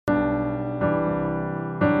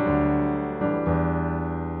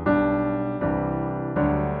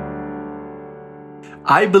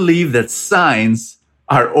I believe that signs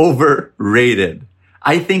are overrated.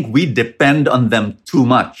 I think we depend on them too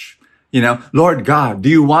much. Lord God, do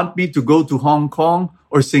you want me to go to Hong Kong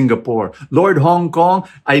or Singapore? Lord, Hong Kong,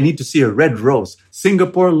 I need to see a red rose.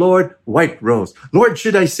 Singapore, Lord, white rose. Lord,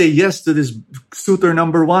 should I say yes to this suitor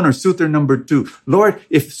number 1 or suitor number 2? Lord,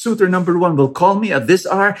 if suitor number 1 will call me at this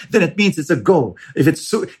hour, then it means it's a go. If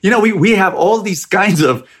it's, we have all these kinds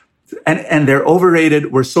of, and they're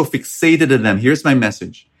overrated. We're so fixated in them. Here's my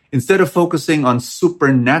message. Instead of focusing on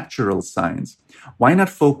supernatural signs, why not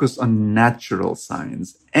focus on natural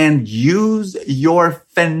signs and use your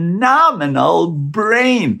phenomenal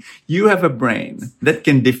brain? You have a brain that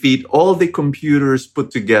can defeat all the computers put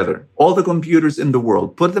together, all the computers in the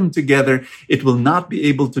world. Put them together, it will not be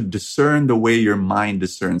able to discern the way your mind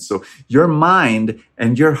discerns. So your mind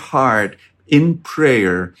and your heart in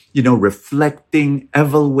prayer, reflecting,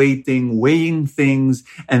 evaluating, weighing things,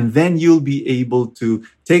 and then you'll be able to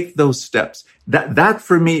take those steps. That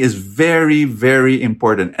for me is very, very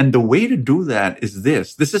important. And the way to do that is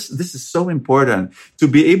this. This is so important, to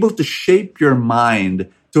be able to shape your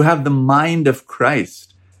mind, to have the mind of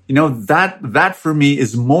Christ. That for me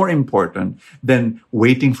is more important than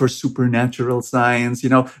waiting for supernatural signs.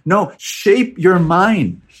 No, shape your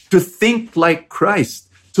mind to think like Christ,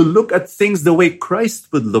 to look at things the way Christ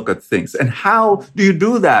would look at things. And how do you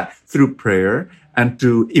do that? Through prayer and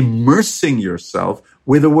to immersing yourself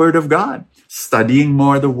with the Word of God, studying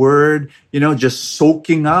more the Word, just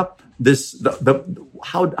soaking up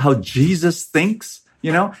how Jesus thinks,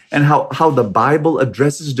 and how the Bible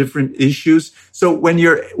addresses different issues. So when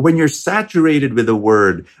you're saturated with the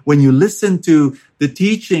Word, when you listen to the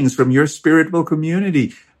teachings from your spiritual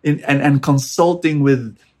community and consulting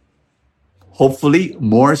with hopefully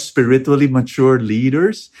more spiritually mature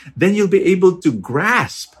leaders, then you'll be able to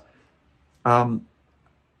grasp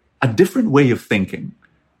a different way of thinking,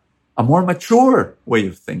 a more mature way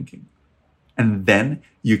of thinking. And then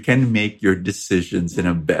you can make your decisions in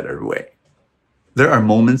a better way. There are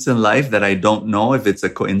moments in life that I don't know if it's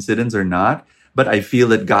a coincidence or not, but I feel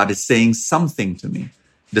that God is saying something to me.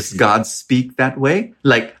 Does God speak that way?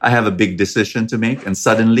 Like I have a big decision to make, and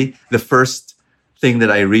suddenly the first thing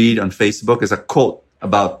that I read on Facebook is a quote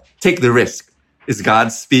about take the risk. Is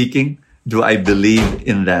God speaking? Do I believe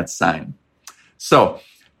in that sign? So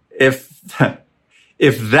if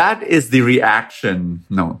that is the reaction,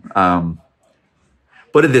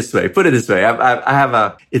 put it this way.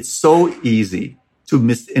 It's so easy to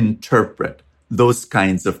misinterpret those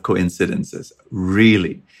kinds of coincidences.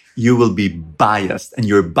 Really, you will be biased, and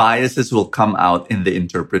your biases will come out in the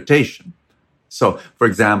interpretation. So, for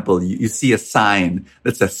example, you see a sign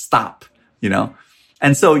that says stop,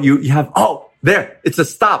 and so you have, there, it's a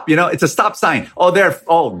stop, it's a stop sign.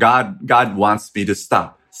 God wants me to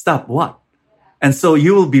stop. Stop what? And so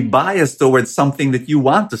you will be biased towards something that you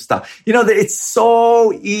want to stop. It's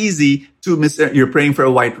so easy to you're praying for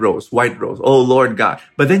a white rose. Oh, Lord God.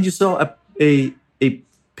 But then you saw a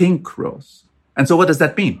pink rose. And so what does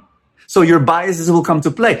that mean? So your biases will come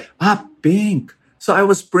to play. Pink. So I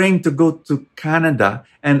was praying to go to Canada.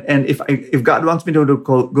 And if God wants me to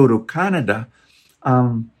go to Canada,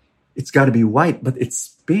 it's got to be white, but it's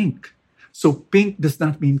pink. So pink does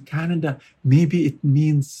not mean Canada. Maybe it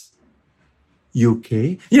means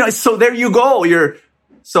UK. So there you go.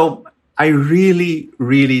 So I really,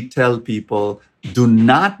 really tell people, do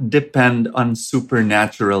not depend on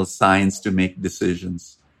supernatural signs to make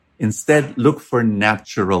decisions. Instead, look for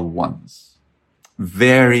natural ones.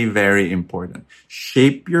 Very, very important.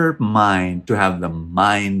 Shape your mind to have the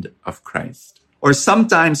mind of Christ. Or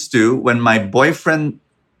sometimes too, when my boyfriend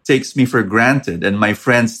takes me for granted and my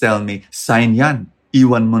friends tell me, sign yan,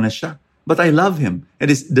 iwan mo na siya. But I love him.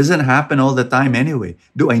 It doesn't happen all the time anyway.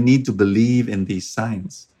 Do I need to believe in these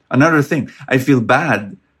signs? Another thing, I feel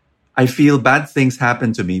bad things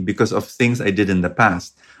happen to me because of things I did in the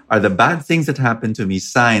past. Are the bad things that happen to me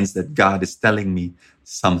signs that God is telling me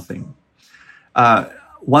something?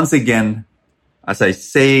 Once again, as I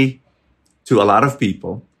say to a lot of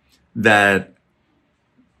people, that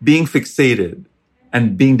being fixated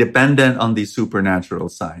and being dependent on these supernatural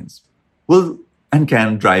signs will and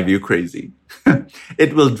can drive you crazy.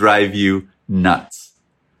 It will drive you nuts.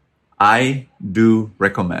 I do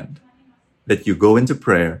recommend that you go into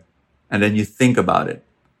prayer and then you think about it.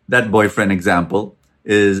 That boyfriend example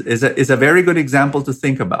is a very good example to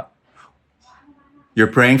think about. You're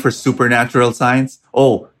praying for supernatural signs.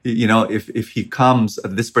 If he comes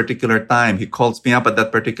at this particular time, he calls me up at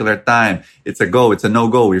that particular time, it's a go, it's a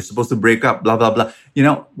no-go, you're supposed to break up, blah, blah, blah.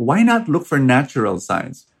 Why not look for natural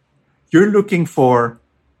signs? You're looking for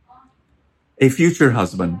a future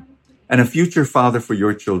husband, and a future father for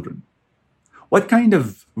your children, what kind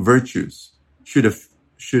of virtues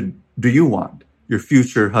do you want your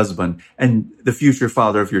future husband and the future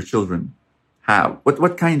father of your children have?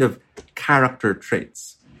 What kind of character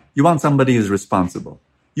traits? You want somebody who's responsible.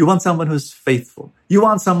 You want someone who's faithful. You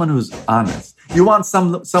want someone who's honest. You want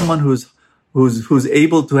someone who's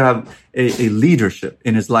able to have a leadership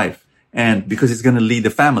in his life, and because he's going to lead the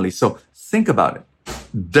family. So think about it.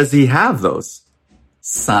 Does he have those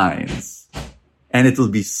signs? And it will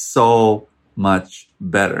be so much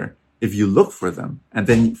better if you look for them. And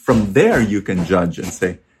then from there, you can judge and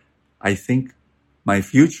say, I think my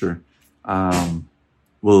future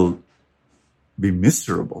will be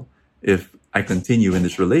miserable if I continue in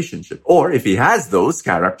this relationship. Or if he has those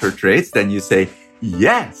character traits, then you say,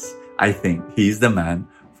 yes, I think he's the man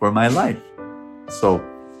for my life. So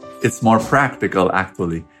it's more practical,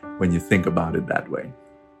 actually, when you think about it that way.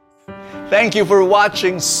 Thank you for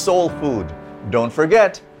watching Soul Food. Don't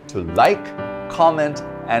forget to like, comment,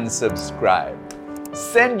 and subscribe.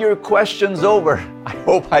 Send your questions over. I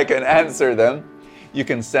hope I can answer them. You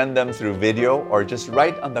can send them through video or just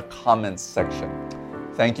write on the comments section.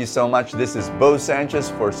 Thank you so much. This is Bo Sanchez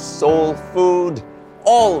for Soul Food.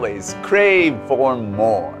 Always crave for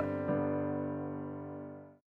more.